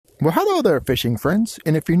Well, hello there, fishing friends,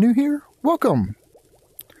 and if you're new here, welcome.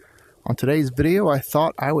 On today's video, I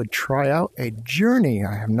thought I would try out a journey.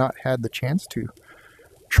 I have not had the chance to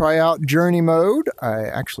try out journey mode. I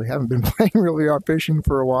actually haven't been playing really out fishing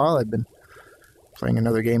for a while. I've been playing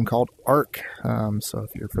another game called Ark. So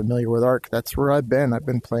if you're familiar with Ark, that's where I've been. I've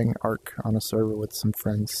been playing Ark on a server with some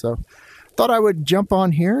friends. So thought I would jump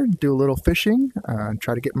on here, do a little fishing,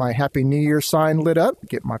 try to get my Happy New Year sign lit up,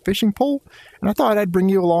 get my fishing pole, and I thought I'd bring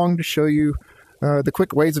you along to show you the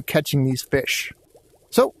quick ways of catching these fish.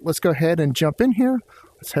 So let's go ahead and jump in here.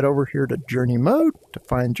 Let's head over here to journey mode. To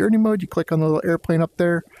find journey mode, you click on the little airplane up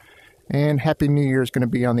there, and Happy New Year is going to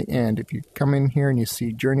be on the end. If you come in here and you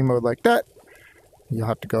see journey mode like that, you'll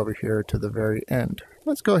have to go over here to the very end.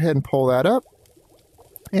 Let's go ahead and pull that up.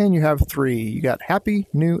 And you have three. You got Happy,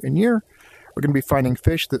 New, and Year. We're going to be finding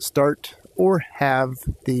fish that start or have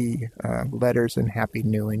the letters in Happy,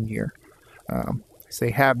 New, and Year. I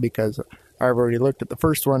say have because I've already looked at the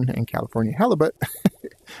first one in California halibut.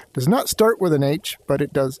 Does not start with an H, but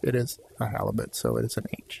it does. It is a halibut, so it is an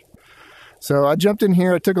H. So I jumped in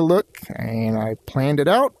here, I took a look, and I planned it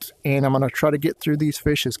out. And I'm going to try to get through these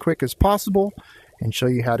fish as quick as possible and show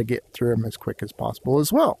you how to get through them as quick as possible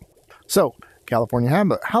as well. So California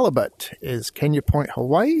halibut is Kenya Point,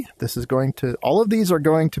 Hawaii. All of these are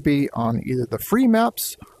going to be on either the free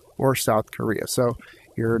maps or South Korea. So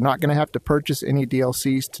you're not going to have to purchase any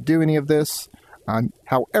DLCs to do any of this.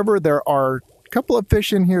 However, there are a couple of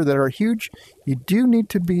fish in here that are huge. You do need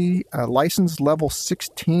to be licensed level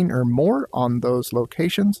 16 or more on those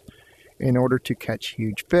locations in order to catch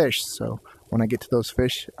huge fish. So when I get to those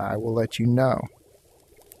fish, I will let you know.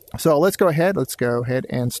 So let's go ahead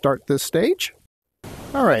and start this stage.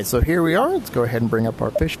 Alright, so here we are. Let's go ahead and bring up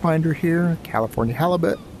our fish finder here, California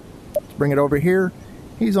halibut. Let's bring it over here.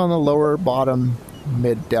 He's on the lower bottom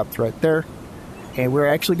mid depth right there. And we're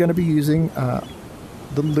actually going to be using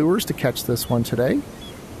the lures to catch this one today. You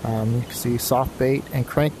can see soft bait and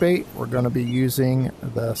crankbait. We're going to be using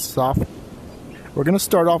the soft. We're going to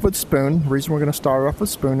start off with spoon. The reason we're going to start off with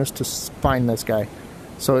spoon is to find this guy.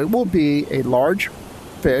 So it will be a large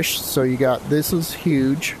fish. So you got, this is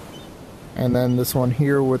huge. And then this one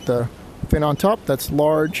here with the fin on top, that's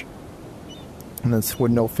large. And this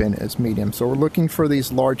with no fin is medium. So we're looking for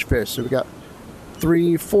these large fish. So we got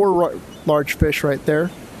 4 large fish right there.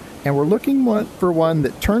 And we're looking for one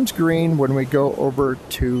that turns green when we go over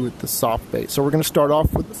to the soft bait. So we're going to start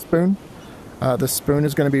off with the spoon. The spoon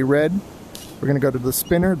is going to be red. We're going to go to the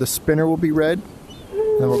spinner. The spinner will be red.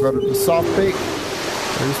 Then we'll go to the soft bait.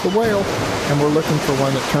 There's the whale. And we're looking for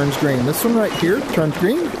one that turns green. This one right here turns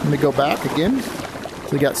green. Let me go back again. So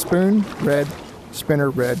we got spoon, red, spinner,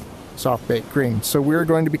 red, soft bait, green. So we're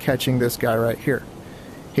going to be catching this guy right here.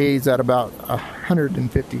 He's at about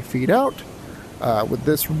 150 feet out. With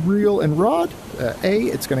this reel and rod,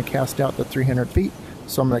 it's going to cast out to 300 feet.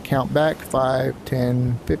 So I'm going to count back 5,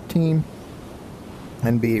 10, 15,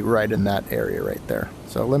 and be right in that area right there.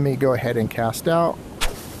 So let me go ahead and cast out.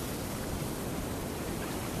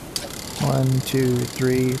 1, 2,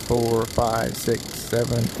 3, 4, 5, 6,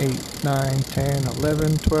 7, 8, 9, 10,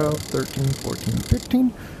 11, 12, 13, 14,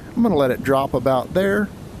 15. I'm going to let it drop about there.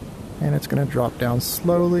 And it's going to drop down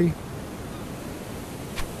slowly.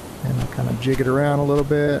 And I'll kind of jig it around a little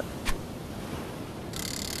bit.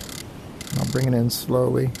 And I'll bring it in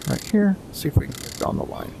slowly right here. See if we can get it on the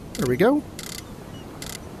line. There we go.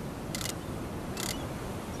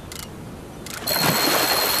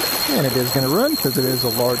 And it is going to run because it is a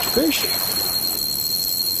large fish.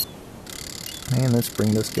 And let's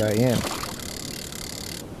bring this guy in.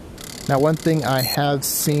 Now, one thing I have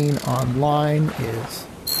seen online is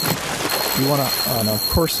you want to, oh no, of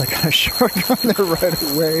course I got a shark on there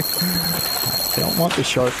right away. I don't want the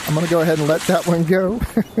shark. I'm going to go ahead and let that one go.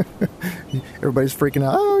 Everybody's freaking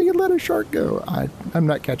out. Oh, you let a shark go. I'm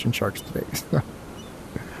not catching sharks today. So. All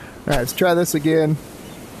right, let's try this again.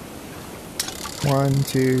 1,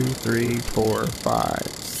 2, 3, 4, 5,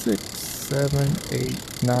 6, 7,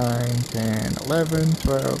 8, 9, 10, 11,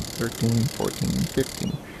 12, 13, 14,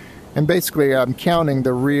 15. And basically I'm counting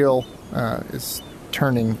the reel is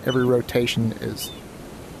turning. Every rotation is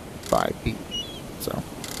 5 feet. So.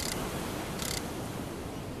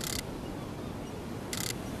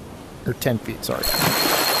 Or 10 feet, sorry.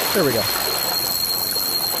 There we go.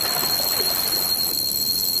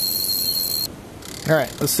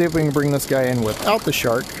 Alright, let's see if we can bring this guy in without the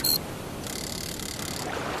shark.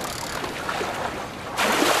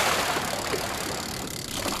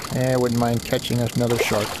 I wouldn't mind catching another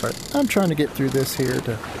shark, but I'm trying to get through this here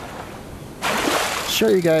to show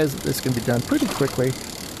you guys that this can be done pretty quickly.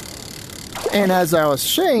 And as I was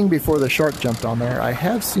saying before the shark jumped on there, I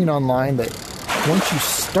have seen online that once you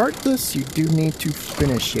start this, you do need to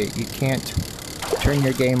finish it. You can't turn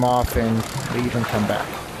your game off and leave and come back.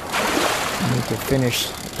 You need to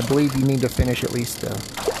finish, I believe you need to finish at least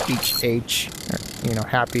each H, you know,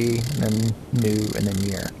 happy, and then new, and then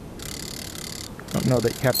year. Don't know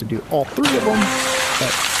that you have to do all three of them,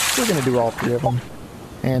 but we're going to do all three of them.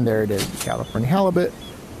 And there it is, the California halibut.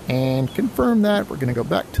 And confirm that, we're going to go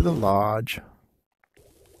back to the lodge.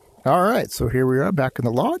 Alright, so here we are back in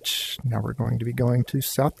the lodge. Now we're going to be going to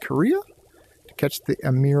South Korea to catch the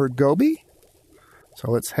Amur Goby.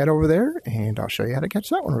 So let's head over there and I'll show you how to catch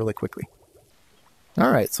that one really quickly.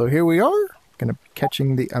 Alright, so here we are. Going to be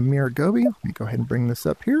catching the Amur Goby. Let me go ahead and bring this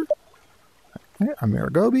up here. Okay, Amur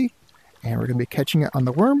Goby. And we're going to be catching it on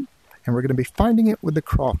the worm. And we're going to be finding it with the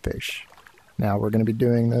crawfish. Now we're going to be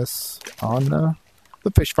doing this on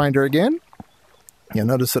the fish finder again. You'll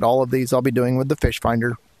notice that all of these I'll be doing with the fish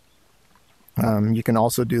finder. You can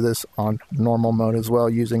also do this on normal mode as well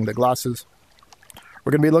using the glasses.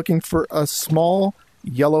 We're going to be looking for a small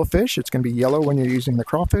yellow fish. It's going to be yellow when you're using the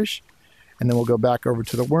crawfish. And then we'll go back over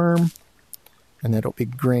to the worm. And it'll be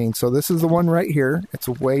green. So this is the one right here. It's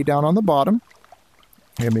way down on the bottom.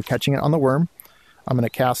 You're going to be catching it on the worm. I'm going to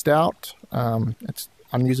cast out. I'm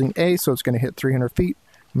using A, so it's going to hit 300 feet.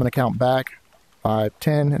 I'm going to count back 5,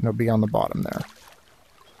 10, and it'll be on the bottom there.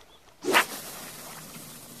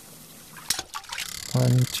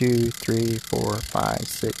 1, 2, 3, 4, 5,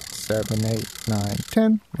 6, 7, 8, 9,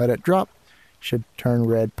 10. Let it drop. Should turn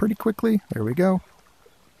red pretty quickly. There we go.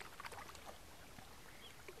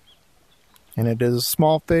 And it is a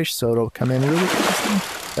small fish, so it'll come in really quickly.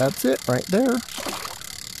 That's it right there.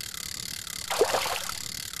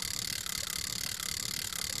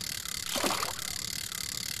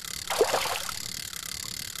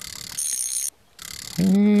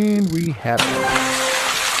 And we have it.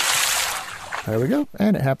 There we go.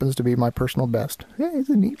 And it happens to be my personal best. Hey, he's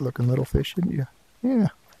a neat looking little fish, isn't you? Yeah.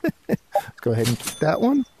 Let's go ahead and keep that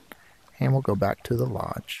one. And we'll go back to the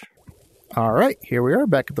lodge. Alright, here we are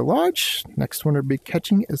back at the lodge. Next one we'll be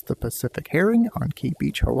catching is the Pacific herring on Key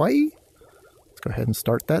Beach, Hawaii. Let's go ahead and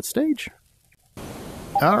start that stage.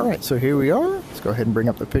 Alright, so here we are. Let's go ahead and bring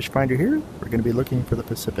up the fish finder here. We're going to be looking for the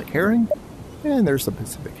Pacific herring. And there's the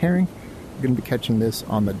Pacific herring. We're going to be catching this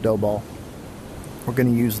on the dough ball. We're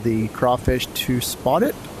going to use the crawfish to spot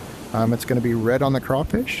it. It's going to be red on the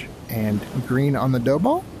crawfish and green on the dough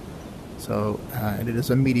ball. So it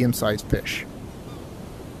is a medium-sized fish.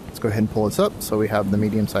 Let's go ahead and pull this up. So we have the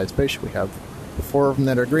medium-sized fish. We have 4 of them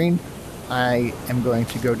that are green. I am going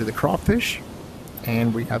to go to the crawfish,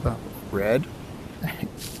 and we have a red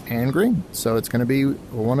and green. So it's going to be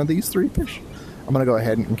one of these 3 fish. I'm going to go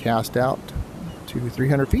ahead and cast out to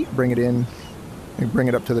 300 feet, bring it in, and bring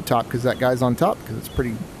it up to the top because that guy's on top because it's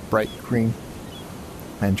pretty bright green.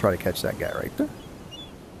 And try to catch that guy right there.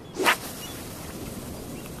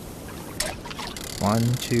 1,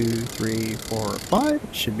 2, 3, 4, 5.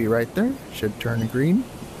 It should be right there. Should turn green.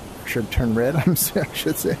 Should turn red, I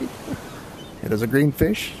should say. It is a green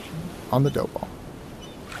fish on the dough ball.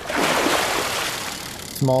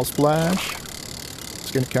 Small splash.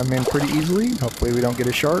 It's going to come in pretty easily. Hopefully we don't get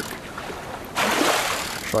a shark.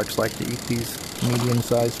 Sharks like to eat these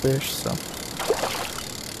medium-sized fish, so.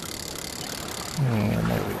 And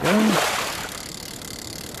there we go.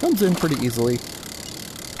 Comes in pretty easily.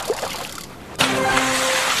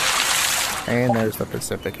 And there's the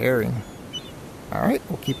Pacific herring. Alright,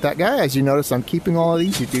 we'll keep that guy. As you notice, I'm keeping all of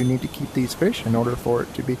these. You do need to keep these fish in order for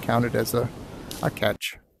it to be counted as a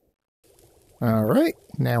catch. Alright,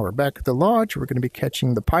 now we're back at the lodge. We're going to be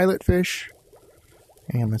catching the pilot fish.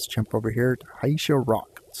 And let's jump over here to Haisha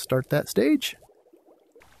Rock. Let's start that stage.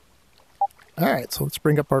 Alright, so let's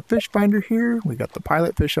bring up our fish finder here. We got the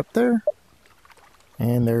pilot fish up there.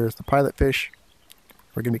 And there's the pilot fish.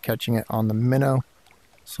 We're going to be catching it on the minnow.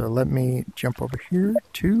 So let me jump over here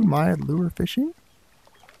to my lure fishing.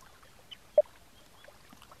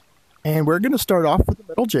 And we're going to start off with the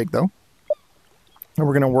metal jig though. And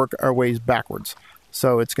we're going to work our ways backwards.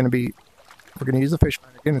 So it's going to be, we're going to use the fish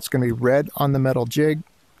finder again. It's going to be red on the metal jig.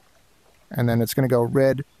 And then it's going to go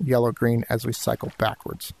red, yellow, green as we cycle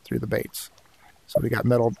backwards through the baits. So we got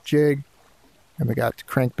metal jig, and we got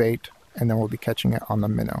crankbait, and then we'll be catching it on the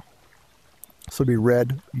minnow. So it'll be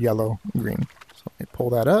red, yellow, green. So let me pull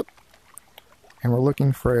that up. And we're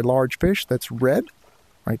looking for a large fish that's red,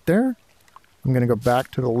 right there. I'm going to go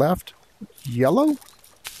back to the left, yellow,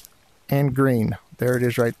 and green. There it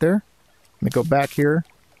is right there. Let me go back here.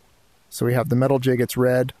 So we have the metal jig, it's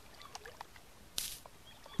red,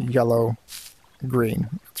 yellow, green.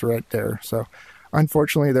 It's right there. So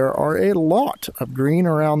Unfortunately, there are a lot of green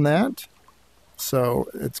around that, so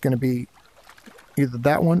it's going to be either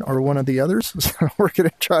that one or one of the others. So we're going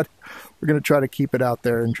to try to keep it out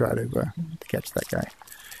there and try to catch that guy.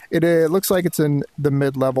 It looks like it's in the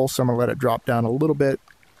mid-level, so I'm going to let it drop down a little bit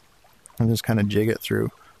and just kind of jig it through.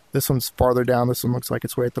 This one's farther down. This one looks like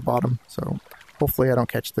it's way at the bottom, so hopefully I don't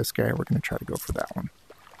catch this guy. We're going to try to go for that one.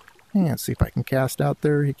 And see if I can cast out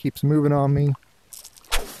there. He keeps moving on me.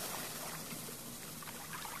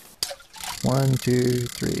 1, 2,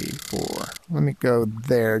 3, 4. Let me go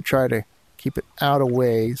there. Try to keep it out of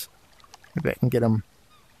ways. Maybe I can get him.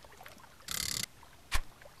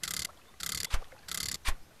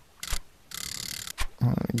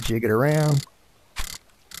 Jig it around.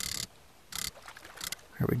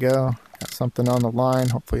 Here we go. Got something on the line.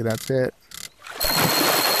 Hopefully that's it.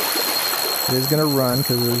 It is going to run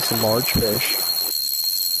because it is a large fish.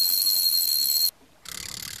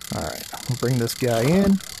 Alright, we'll bring this guy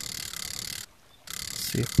in.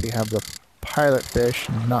 See if we have the pilot fish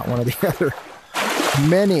and not one of the other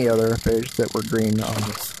many other fish that were green on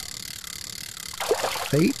this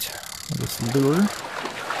bait, or this lure.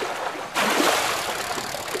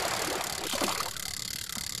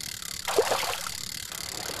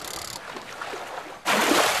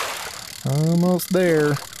 Almost there.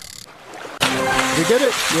 We get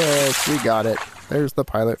it? Yes, we got it. There's the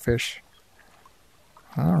pilot fish.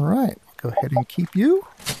 Alright, go ahead and keep you.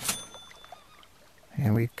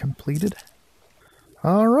 And we've completed.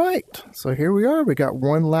 Alright, so here we are. We got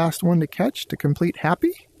one last one to catch to complete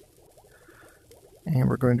happy. And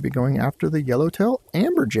we're going to be going after the Yellowtail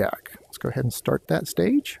Amberjack. Let's go ahead and start that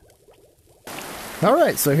stage.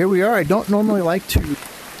 Alright, so here we are. I don't normally like to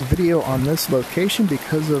video on this location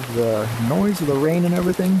because of the noise of the rain and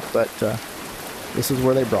everything, but this is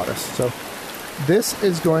where they brought us. So this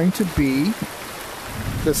is going to be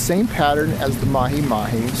the same pattern as the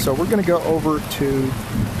mahi-mahi. So we're going to go over to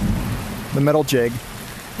the metal jig,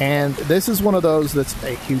 and this is one of those that's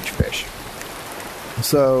a huge fish.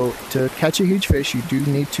 So to catch a huge fish, you do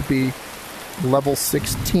need to be level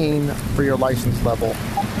 16 for your license level.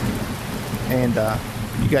 And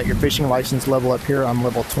you got your fishing license level up here. I'm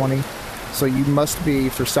level 20. So you must be,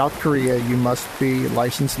 for South Korea, you must be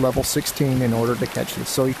license level 16 in order to catch this.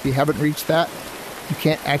 So if you haven't reached that, you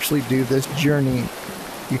can't actually do this journey.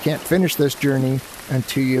 You can't finish this journey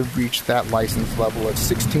until you've reached that license level of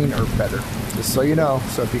 16 or better. Just so you know.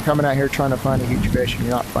 So if you're coming out here trying to find a huge fish and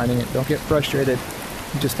you're not finding it, don't get frustrated.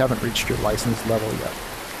 You just haven't reached your license level yet.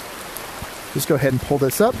 Just go ahead and pull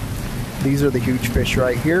this up. These are the huge fish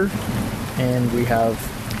right here. And we have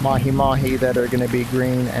mahi-mahi that are going to be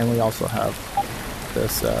green, and we also have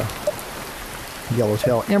this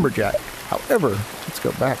Yellowtail Amberjack. However, let's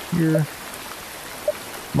go back here.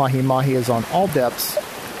 Mahi-mahi is on all depths.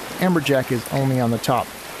 Amberjack is only on the top.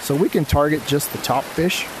 So we can target just the top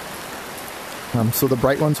fish. So the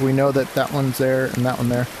bright ones, we know that that one's there and that one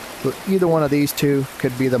there. So either one of these two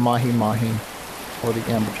could be the mahi-mahi or the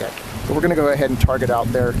amberjack. So we're going to go ahead and target out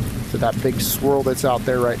there to that big swirl that's out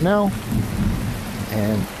there right now.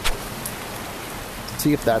 And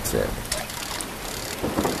see if that's it.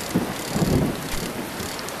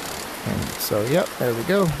 And so, yep, there we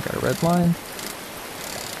go. Got a red line.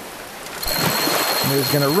 And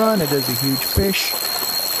it's going to run. It is a huge fish.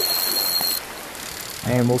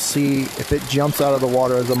 And we'll see if it jumps out of the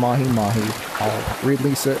water as a mahi-mahi. I'll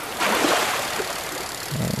release it.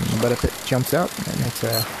 But if it jumps out, then it's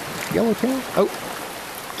a yellowtail. Oh,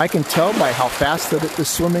 I can tell by how fast that it is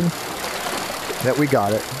swimming that we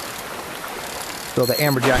got it. So the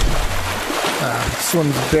amberjack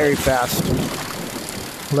swims very fast,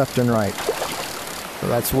 left and right. So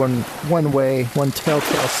that's one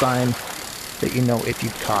telltale sign that you know if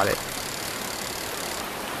you've caught it.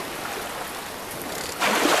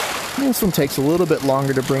 And this one takes a little bit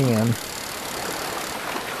longer to bring in,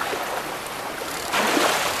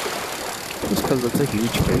 just because it's a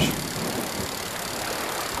huge fish.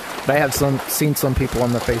 But I have seen some people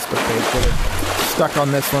on the Facebook page that are stuck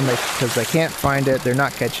on this one because they can't find it. They're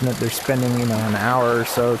not catching it. They're spending, an hour or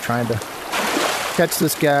so trying to catch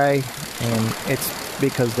this guy, and it's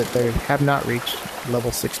because that they have not reached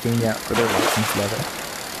level 16 yet for their license level.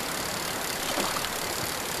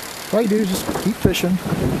 All you do is just keep fishing,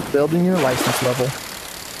 building your license level.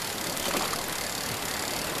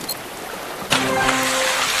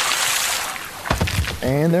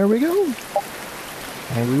 And there we go.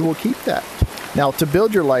 And we will keep that. Now, to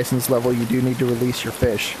build your license level, you do need to release your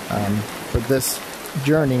fish. For this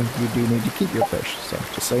journey, you do need to keep your fish. So,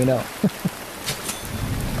 just so you know.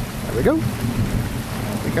 There we go.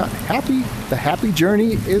 We got happy. The happy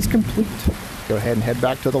journey is complete. Go ahead and head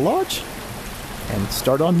back to the lodge. and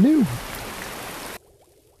start on new.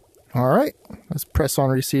 All right, let's press on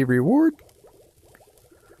receive reward.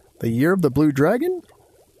 The Year of the Blue Dragon.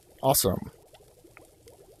 Awesome.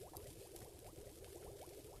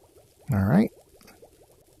 All right.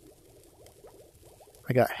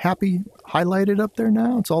 I got happy highlighted up there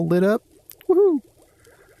now. It's all lit up. Woohoo!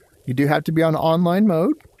 You do have to be on online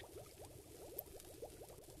mode.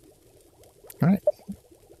 All right.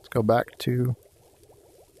 Let's go back to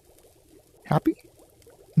happy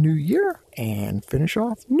new year and finish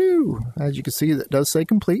off new. As you can see, that does say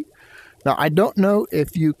complete. Now, I don't know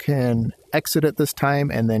if you can exit at this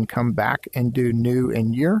time and then come back and do new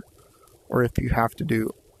and year, or if you have to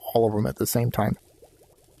do all of them at the same time.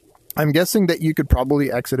 I'm guessing that you could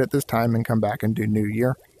probably exit at this time and come back and do new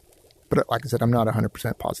year. But like I said, I'm not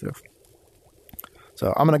 100% positive.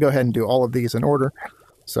 So I'm going to go ahead and do all of these in order.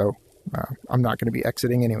 So I'm not going to be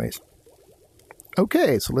exiting anyways.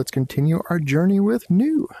 Okay, so let's continue our journey with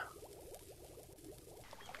new.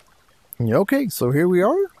 Okay, so here we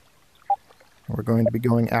are. We're going to be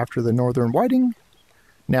going after the northern whiting.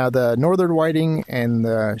 Now the northern whiting and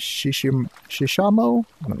the shishamo,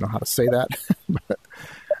 I don't know how to say that, but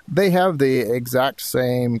they have the exact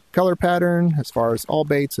same color pattern as far as all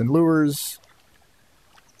baits and lures.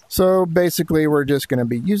 So basically we're just going to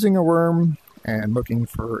be using a worm and looking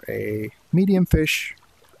for a medium fish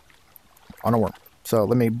on a worm. So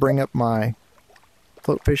let me bring up my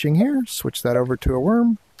float fishing here, switch that over to a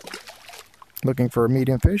worm. Looking for a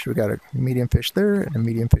medium fish. We got a medium fish there and a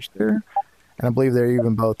medium fish there. And I believe they're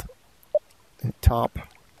even both top.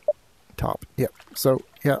 Yep. So,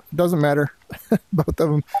 yeah, doesn't matter. Both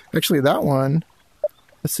of them. Actually, that one,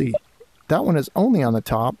 let's see. That one is only on the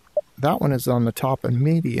top. That one is on the top and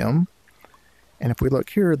medium. And if we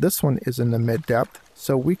look here, this one is in the mid-depth.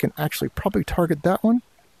 So we can actually probably target that one.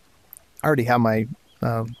 I already have my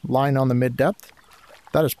line on the mid-depth.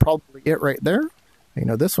 That is probably it right there. You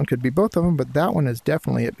know, this one could be both of them, but that one is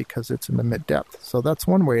definitely it because it's in the mid-depth. So that's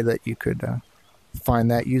one way that you could find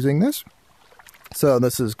that using this. So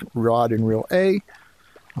this is rod and reel A.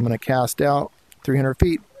 I'm going to cast out 300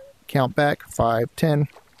 feet, count back 5, 10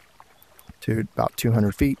 to about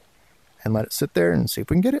 200 feet, and let it sit there and see if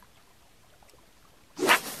we can get it.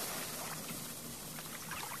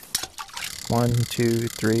 1, 2,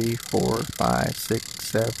 3, 4, 5, 6,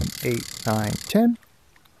 7, 8, 9, 10.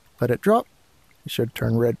 Let it drop. It should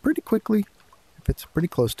turn red pretty quickly if it's pretty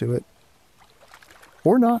close to it.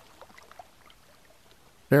 Or not.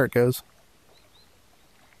 There it goes.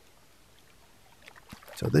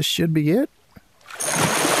 So this should be it.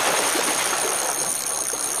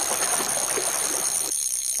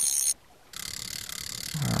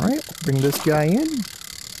 Alright, bring this guy in.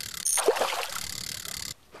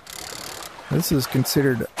 This is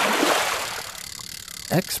considered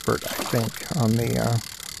expert, I think, on the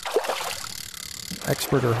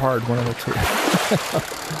expert or hard, one of the two.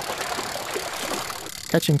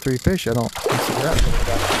 Catching 3 fish, I don't consider that.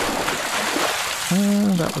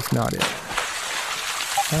 That was not it.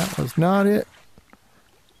 That was not it.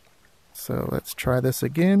 So let's try this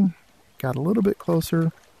again. Got a little bit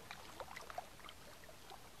closer.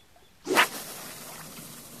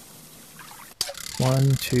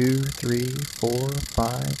 One, 2, 3, 4,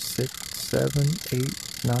 5, 6, 7,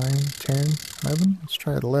 8, 9, 10, 11. Let's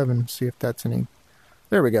try it 11, see if that's any.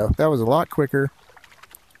 There we go. That was a lot quicker.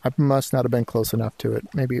 I must not have been close enough to it.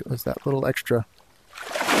 Maybe it was that little extra.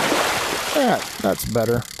 That's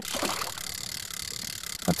better.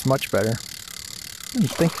 That's much better. I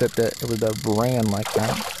didn't think that it would have ran like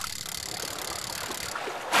that.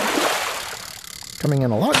 Coming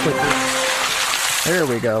in a lot quicker. There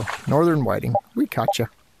we go. Northern whiting. We caught you.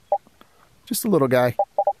 Just a little guy.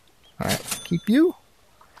 Alright, keep you.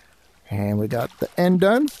 And we got the end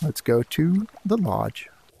done. Let's go to the lodge.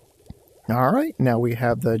 Alright, now we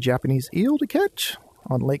have the Japanese eel to catch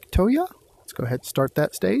on Lake Toya. Let's go ahead and start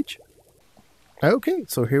that stage. Okay,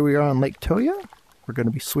 so here we are on Lake Toya. We're going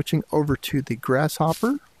to be switching over to the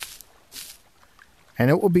grasshopper.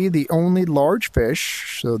 And it will be the only large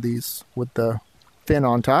fish, so these with the fin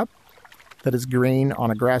on top, that is green on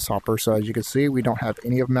a grasshopper. So as you can see, we don't have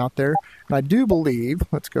any of them out there. And I do believe,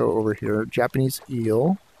 let's go over here, Japanese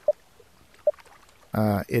eel.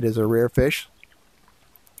 It is a rare fish,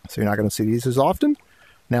 so you're not going to see these as often.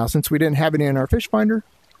 Now, since we didn't have any in our fish finder,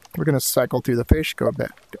 we're going to cycle through the fish, go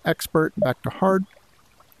back to expert, back to hard,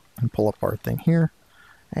 and pull up our thing here.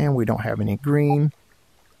 And we don't have any green.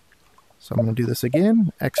 So I'm going to do this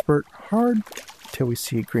again, expert, hard, till we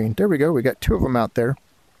see green. There we go, we got 2 of them out there.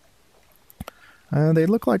 They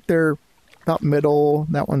look like they're about middle.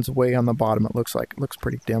 That one's way on the bottom, it looks like. It looks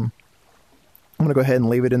pretty dim. I'm going to go ahead and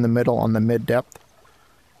leave it in the middle on the mid-depth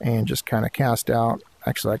and just kind of cast out.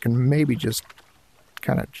 Actually, I can maybe just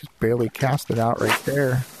kind of just barely cast it out right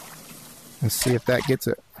there and see if that gets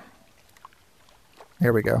it.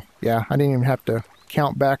 There we go. Yeah, I didn't even have to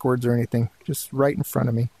count backwards or anything. Just right in front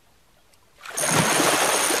of me.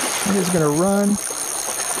 I'm just going to run.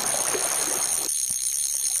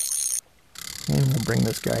 And we'll bring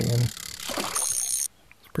this guy in. It's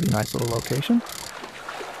a pretty nice little location.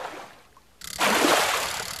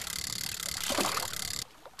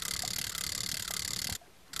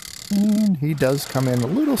 And he does come in a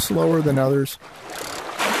little slower than others.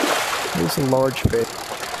 He's a large fish.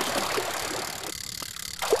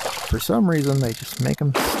 For some reason, they just make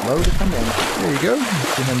him slow to come in. There you go. You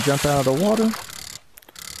see him jump out of the water.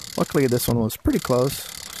 Luckily, this one was pretty close.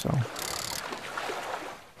 So,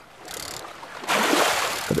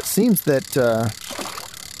 but it seems that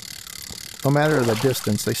no matter the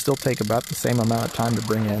distance, they still take about the same amount of time to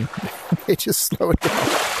bring in. They just slow it down.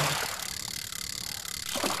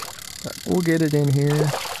 But we'll get it in here.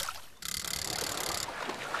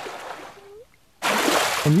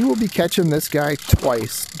 And you will be catching this guy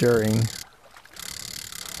twice during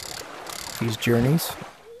these journeys.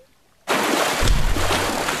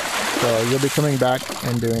 So you'll be coming back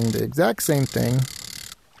and doing the exact same thing,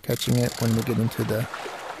 catching it when we get into the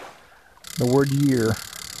word year.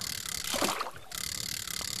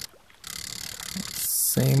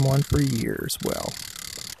 Same one for year as well.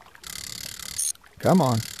 Come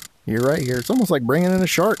on, you're right here. It's almost like bringing in a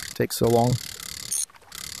shark. It takes so long.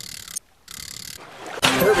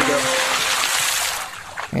 There we go.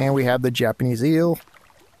 And we have the Japanese eel.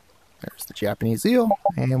 There's the Japanese eel,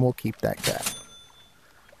 and we'll keep that guy.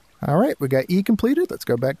 All right, we got E completed. Let's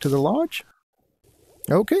go back to the lodge.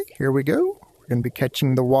 Okay, here we go. We're going to be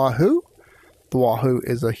catching the Wahoo. The Wahoo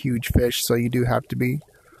is a huge fish, so you do have to be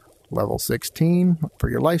level 16 for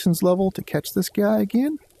your license level to catch this guy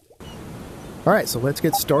again. All right, so let's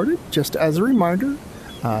get started. Just as a reminder,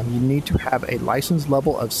 you need to have a license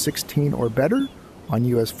level of 16 or better on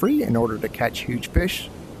US Free in order to catch huge fish.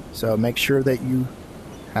 So make sure that you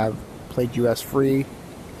have played US Free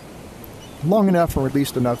long enough or at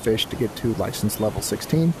least enough fish to get to license level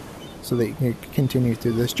 16 so that you can continue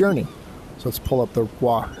through this journey. So let's pull up the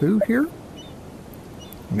Wahoo here.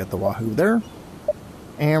 We got the Wahoo there.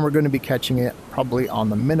 And we're going to be catching it probably on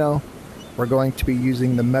the minnow. We're going to be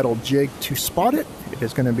using the metal jig to spot it. It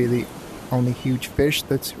is going to be the only huge fish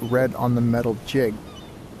that's red on the metal jig.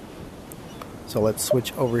 So let's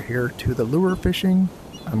switch over here to the lure fishing.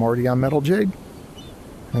 I'm already on metal jig.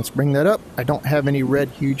 Let's bring that up. I don't have any red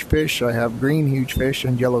huge fish. I have green huge fish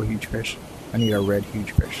and yellow huge fish. I need a red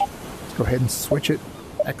huge fish. Let's go ahead and switch it.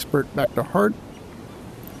 Expert back to hard.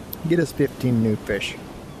 Get us 15 new fish.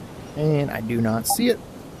 And I do not see it.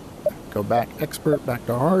 Go back expert, back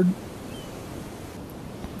to hard.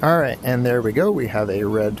 Alright, and there we go. We have a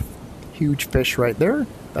red huge fish right there.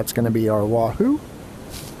 That's going to be our Wahoo.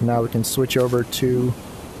 Now we can switch over to,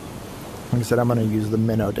 like I said, I'm going to use the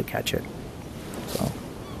minnow to catch it. So,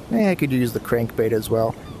 I could use the crankbait as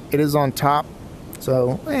well. It is on top,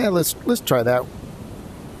 so let's try that.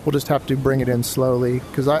 We'll just have to bring it in slowly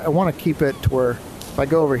because I want to keep it to where if I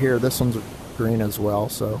go over here, this one's green as well.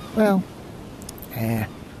 So, well,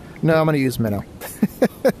 no, I'm going to use minnow.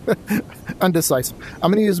 Undecisive.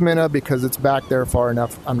 I'm going to use minnow because it's back there far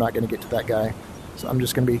enough. I'm not going to get to that guy, so I'm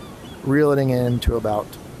just going to be reeling in to about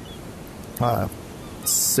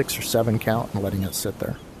 6 or 7 count and letting it sit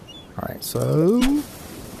there. All right, so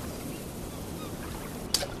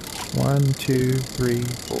 1, 2, 3,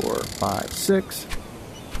 4, 5, 6.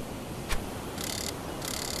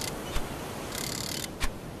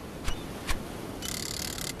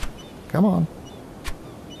 Come on.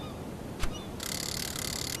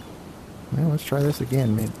 Well, let's try this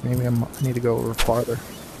again. Maybe I need to go over farther.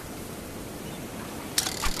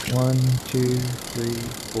 1, 2, 3,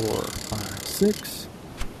 4, 5, 6.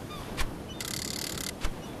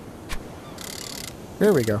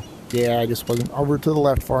 There we go. Yeah, I just wasn't over to the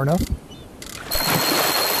left far enough.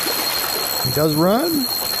 He does run.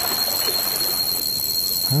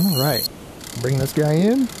 Alright. Bring this guy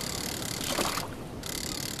in.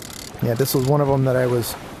 Yeah, this was one of them that I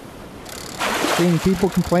was seeing people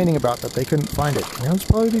complaining about that they couldn't find it. You know, it's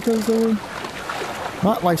probably because they were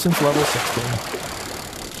not licensed level 16.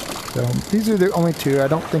 So these are the only 2. I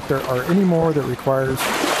don't think there are any more that requires.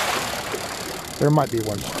 There might be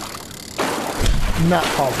one more. I'm not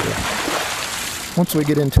positive. Once we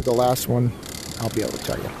get into the last one, I'll be able to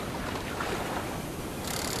tell you.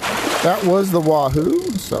 That was the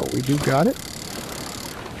Wahoo, so we do got it.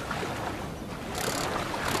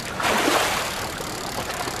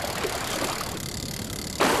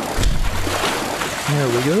 There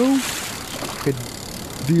we go. Good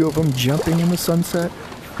view of them jumping in the sunset.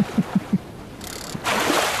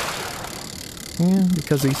 And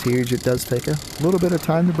because he's huge, it does take a little bit of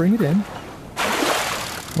time to bring it in.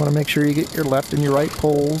 You want to make sure you get your left and your right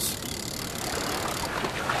poles.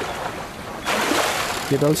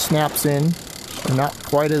 Get those snaps in. They're not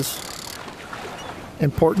quite as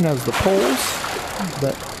important as the poles,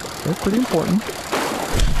 but they're pretty important.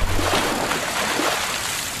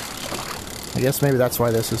 I guess maybe that's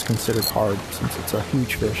why this is considered hard, since it's a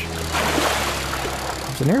huge fish.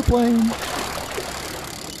 There's an airplane.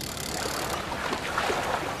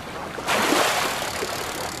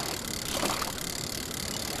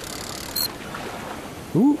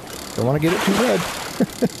 Ooh, don't want to get it too red.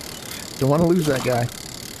 Don't want to lose that guy.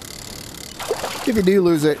 If you do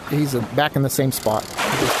lose it, he's back in the same spot.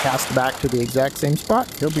 You just cast back to the exact same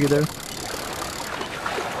spot. He'll be there.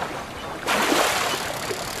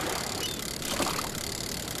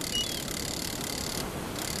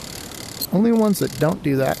 Only ones that don't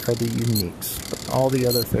do that are the uniques. But all the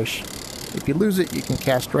other fish, if you lose it, you can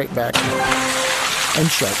cast right back. And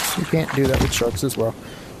sharks. You can't do that with sharks as well.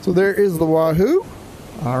 So there is the Wahoo.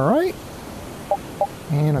 Alright.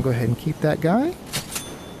 And I'll go ahead and keep that guy.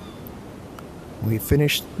 We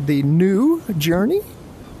finished the new journey.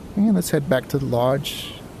 And let's head back to the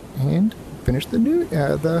lodge and finish the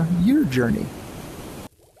year journey.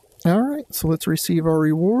 Alright, so let's receive our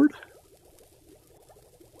reward.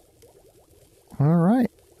 Alright.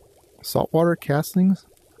 Saltwater castings.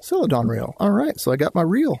 Celadon reel. Alright, so I got my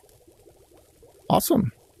reel.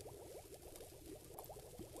 Awesome.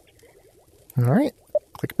 Alright.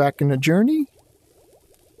 Click back in the journey.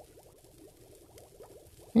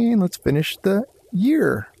 And let's finish the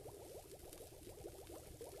year.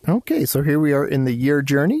 Okay, so here we are in the year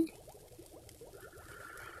journey.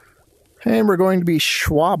 And we're going to be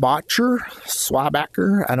Schwabacher,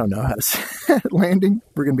 I don't know how to say it, landing.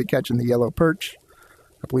 We're going to be catching the yellow perch.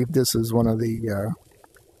 I believe this is one of the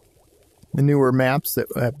newer maps that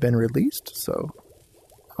have been released. So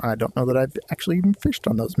I don't know that I've actually even fished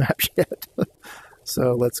on those maps yet.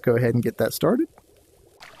 So let's go ahead and get that started.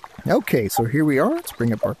 Okay, so here we are. Let's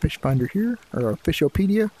bring up our fish finder here, or our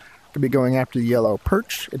Fishopedia. We're going to be going after the yellow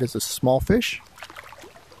perch. It is a small fish.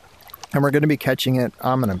 And we're going to be catching it.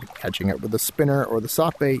 I'm going to be catching it with a spinner or the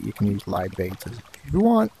soft bait. You can use live baits if you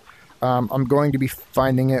want. I'm going to be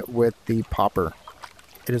finding it with the popper.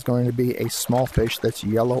 It is going to be a small fish that's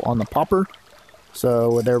yellow on the popper.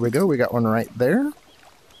 So there we go. We got one right there.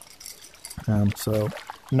 So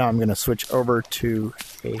now I'm going to switch over to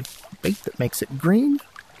a bait that makes it green.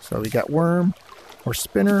 So we got worm or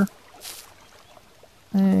spinner.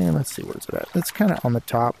 And let's see, where's it at? It's kind of on the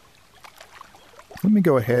top. Let me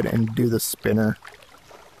go ahead and do the spinner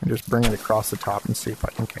and just bring it across the top and see if I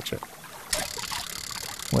can catch it.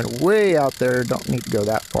 Went way out there, don't need to go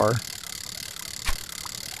that far.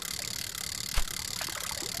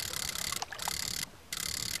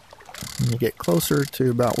 When you get closer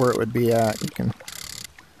to about where it would be at, you can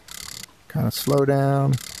kind of slow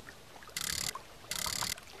down.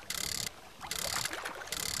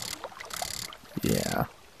 Yeah.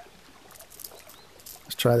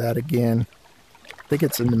 Let's try that again. I think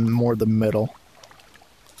it's in more the middle.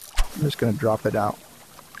 I'm just going to drop it out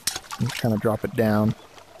and kind of drop it down.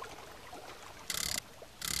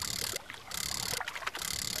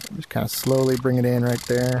 Just kind of slowly bring it in right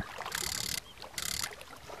there.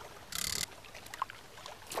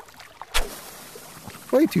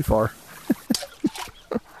 Way too far.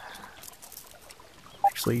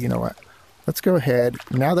 Actually, you know what? Let's go ahead,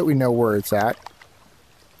 now that we know where it's at,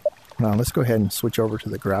 now let's go ahead and switch over to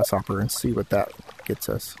the grasshopper and see what that gets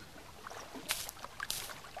us.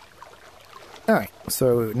 Alright,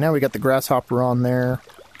 so now we got the grasshopper on there.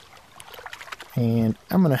 And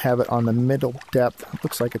I'm going to have it on the middle depth. It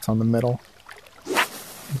looks like it's on the middle.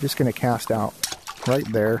 I'm just going to cast out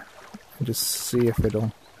right there and just see if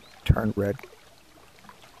it'll turn red.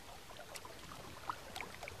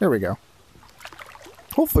 There we go.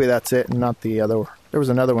 Hopefully that's it and not the other. There was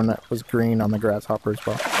another one that was green on the grasshopper as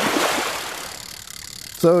well.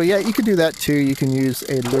 So yeah, you could do that too. You can use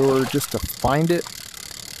a lure just to find it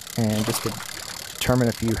and just to determine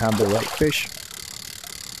if you have the right fish.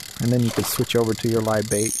 And then you can switch over to your live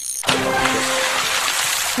bait.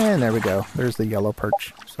 And there we go. There's the yellow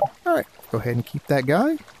perch. So, alright, go ahead and keep that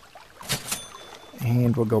guy.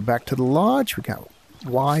 And we'll go back to the lodge. We got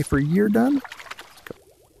Y for year done.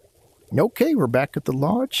 Okay, we're back at the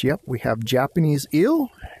lodge. Yep, we have Japanese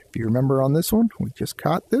eel. If you remember on this one, we just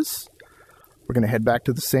caught this. We're going to head back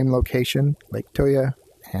to the same location, Lake Toya,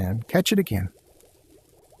 and catch it again.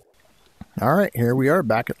 Alright, here we are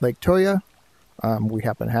back at Lake Toya. We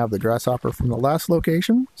happen to have the grasshopper from the last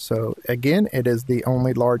location. So again, it is the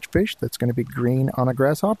only large fish that's going to be green on a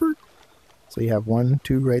grasshopper. So you have 1,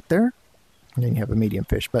 2 right there. And then you have a medium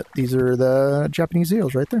fish. But these are the Japanese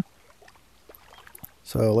eels right there.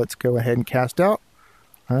 So let's go ahead and cast out.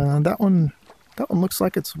 That one looks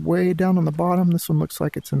like it's way down on the bottom. This one looks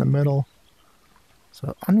like it's in the middle.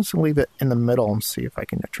 So I'm just going to leave it in the middle and see if I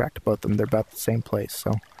can attract both of them. They're about the same place. So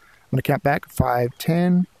I'm going to count back 5,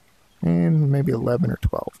 10, and maybe 11 or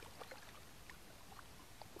 12.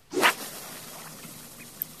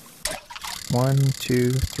 1, 2,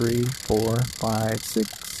 3, 4, 5,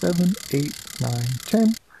 6, 7, 8, 9,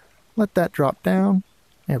 10. Let that drop down.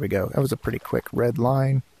 There we go. That was a pretty quick red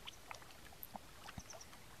line.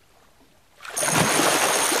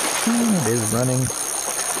 And it is running.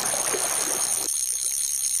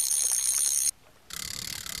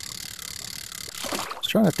 I was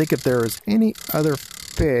trying to think if there was any other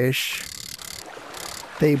fish.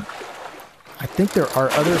 I think there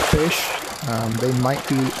are other fish. They might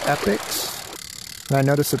be epics. And I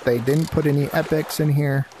noticed that they didn't put any epics in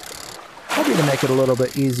here. Probably to make it a little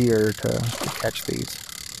bit easier to catch these.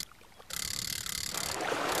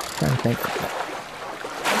 Trying to think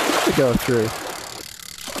to go through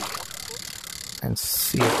and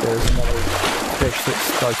see if there's another fish that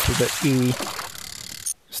starts with an E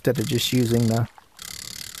instead of just using the...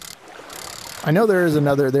 I know there is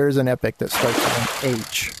an epic that starts with an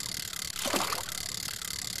H.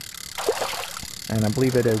 And I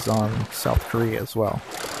believe it is on South Korea as well,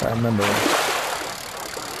 if I remember right.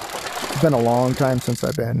 It's been a long time since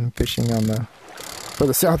I've been fishing for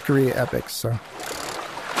the South Korea epics, so...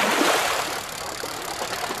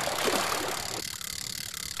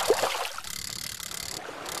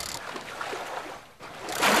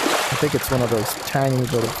 I think it's one of those tiny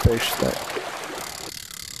little fish that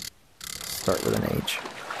start with an H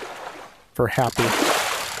for happy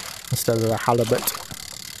instead of the halibut.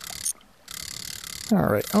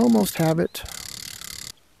 Alright, almost have it.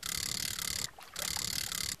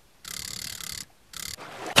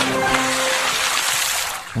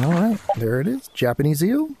 Alright, there it is. Japanese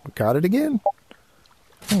eel. We got it again.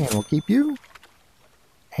 And we'll keep you.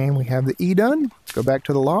 And we have the E done. Let's go back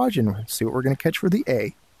to the lodge and see what we're going to catch for the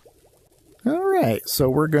A. Alright, so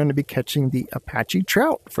we're going to be catching the Apache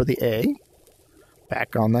Trout for the A.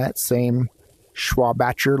 Back on that same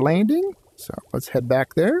Schwabacher landing. So let's head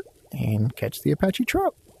back there and catch the Apache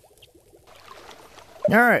Trout.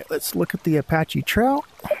 Alright, let's look at the Apache Trout.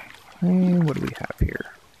 And what do we have here?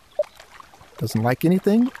 Doesn't like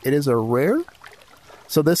anything. It is a rare.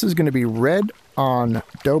 So this is going to be red on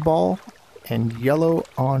dough ball and yellow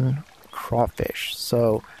on crawfish.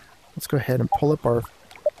 So let's go ahead and pull up our...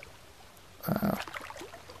 oh,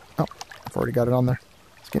 I've already got it on there.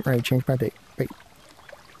 It's getting ready to change my bait.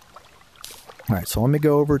 Alright, so let me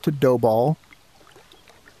go over to dough ball.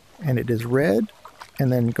 And it is red.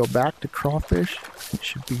 And then go back to crawfish. It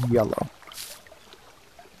should be yellow.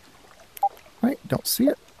 Right, don't see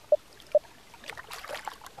it.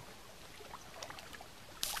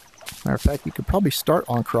 Matter of fact, you could probably start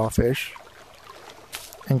on crawfish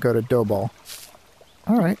and go to dough ball.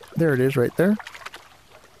 Alright, there it is right there.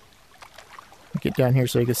 Get down here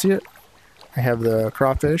so you can see it. I have the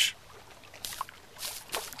crawfish.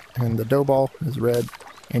 And the dough ball is red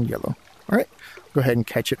and yellow. Alright, go ahead and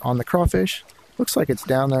catch it on the crawfish. Looks like it's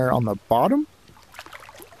down there on the bottom.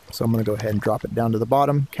 So I'm going to go ahead and drop it down to the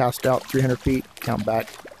bottom. Cast out 300 feet. Count back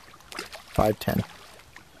 5, 10.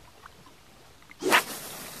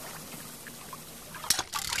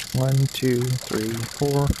 1, 2, 3,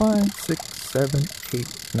 4, 5, 6, 7,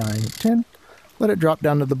 8, 9, 10. Let it drop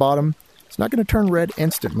down to the bottom. It's not going to turn red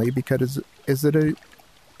instantly because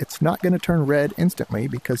it's not going to turn red instantly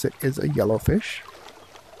because it is a yellow fish.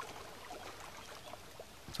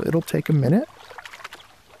 So it'll take a minute.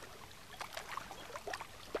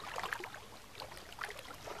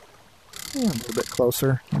 Yeah, a little bit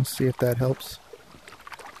closer. Let's see if that helps.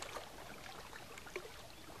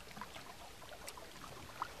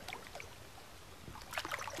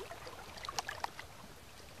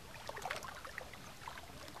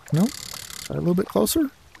 Nope. Try a little bit closer.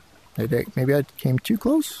 Maybe I came too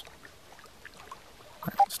close. All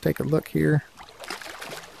right, let's take a look here.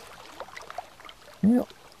 Yeah,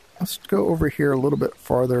 let's go over here a little bit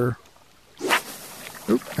farther.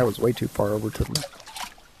 Oop, that was way too far over to the left.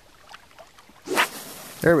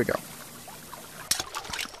 There we go.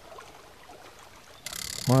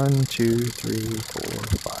 1, 2, 3, 4,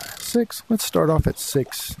 5, 6. Let's start off at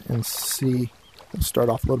 6 and see. Let's start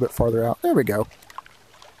off a little bit farther out. There we go.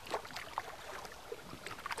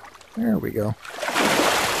 There we go.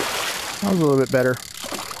 That was a little bit better.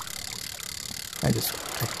 I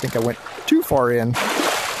think I went too far in.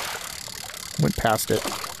 Went past it.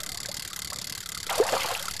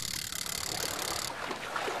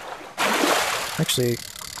 Actually,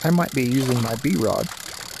 I might be using my B-rod,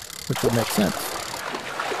 which would make sense.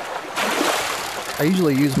 I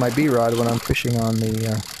usually use my B-rod when I'm fishing on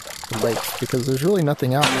the lakes because there's really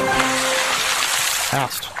nothing out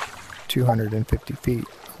past 250 feet.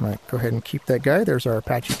 I might go ahead and keep that guy. There's our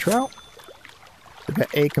Apache Trout. We got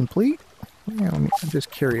A complete. Yeah, I'm just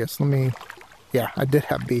curious. Yeah, I did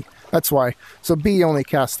have B. That's why. So B only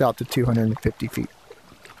cast out to 250 feet.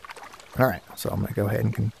 All right, so I'm going to go ahead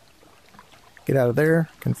and get out of there,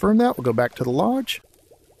 confirm that. We'll go back to the lodge.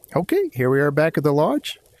 Okay, here we are back at the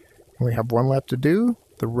lodge. We have one left to do,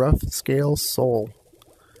 the Roughscale Sole.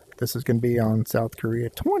 This is going to be on South Korea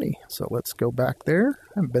 20, so let's go back there.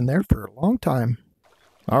 I haven't been there for a long time.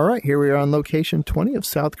 All right, here we are on location 20 of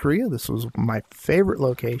South Korea. This was my favorite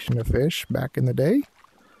location to fish back in the day.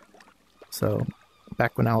 So,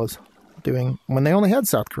 back when I was when they only had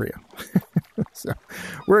South Korea. So,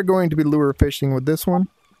 we're going to be lure fishing with this one.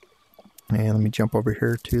 And let me jump over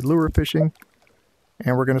here to lure fishing.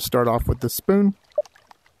 And we're going to start off with the spoon.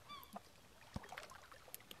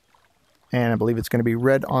 And I believe it's going to be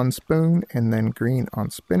red on spoon and then green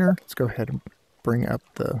on spinner. Let's go ahead and bring up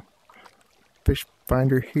the fish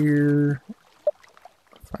finder here.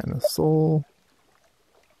 Find the sole.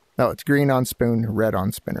 Oh, it's green on spoon, red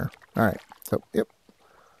on spinner. All right, so, yep.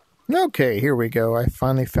 Okay, here we go. I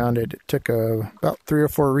finally found it. It took about 3 or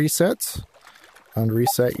 4 resets. On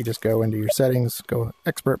reset, you just go into your settings, go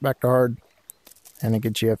expert back to hard, and it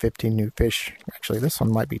gets you 15 new fish. Actually, this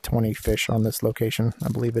one might be 20 fish on this location. I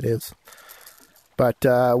believe it is. But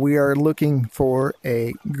we are looking for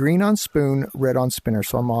a green on spoon, red on spinner.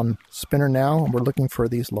 So I'm on spinner now, and we're looking for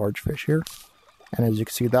these large fish here. And as you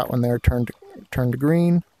can see, that one there turned to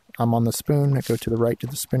green. I'm on the spoon. I go to the right to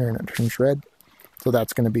the spinner, and it turns red. So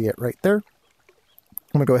that's going to be it right there.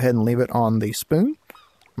 I'm going to go ahead and leave it on the spoon.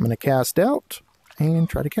 I'm going to cast out and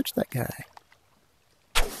try to catch that guy.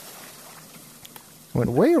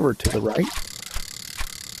 Went way over to the right.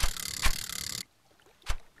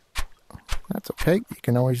 That's okay. You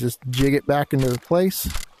can always just jig it back into the place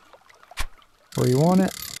where you want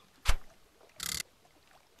it.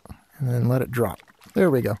 And then let it drop.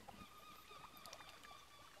 There we go.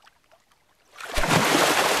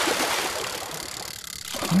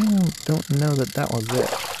 I don't know that was it.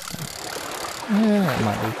 Yeah, it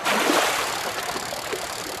might be.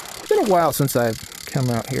 It's been a while since I've come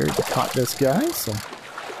out here to caught this guy, so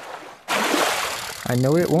I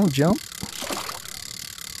know it won't jump.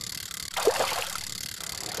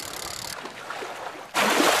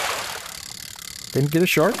 Didn't get a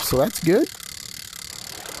shark, so that's good.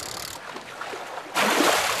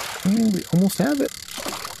 And we almost have it.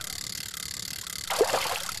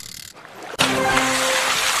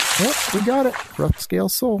 Yep, we got it.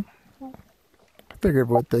 Roughscale Sole. I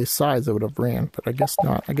figured with the size it would have ran, but I guess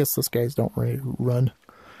not. I guess those guys don't really run.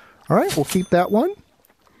 Alright, we'll keep that one.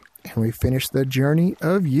 And we finished the journey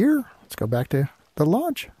of year. Let's go back to the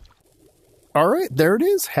lodge. Alright, there it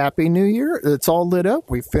is. Happy New Year. It's all lit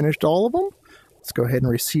up. We finished all of them. Let's go ahead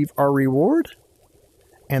and receive our reward.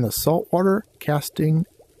 And the saltwater casting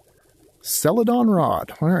Celadon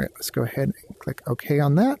rod. Alright, let's go ahead and click OK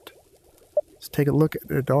on that. Let's take a look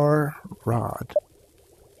at our rod.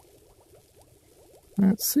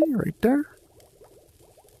 Let's see right there.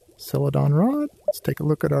 Celadon rod. Let's take a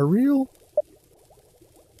look at our reel.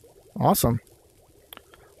 Awesome.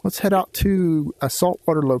 Let's head out to a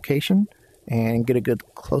saltwater location and get a good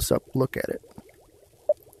close-up look at it.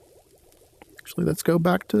 Actually, let's go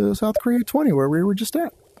back to South Korea 20 where we were just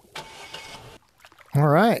at.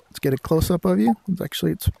 Alright, let's get a close-up of you.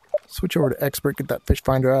 Let's switch over to expert, get that fish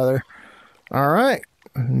finder out of there. Alright,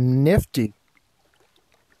 nifty.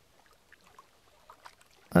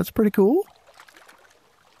 That's pretty cool.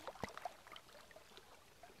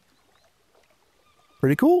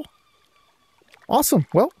 Pretty cool. Awesome.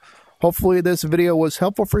 Well, hopefully this video was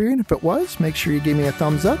helpful for you, and if it was, make sure you give me a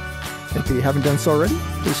thumbs up. If you haven't done so already,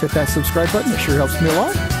 please hit that subscribe button. It sure helps me a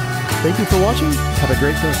lot. Thank you for watching. Have a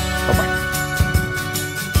great day. Bye-bye.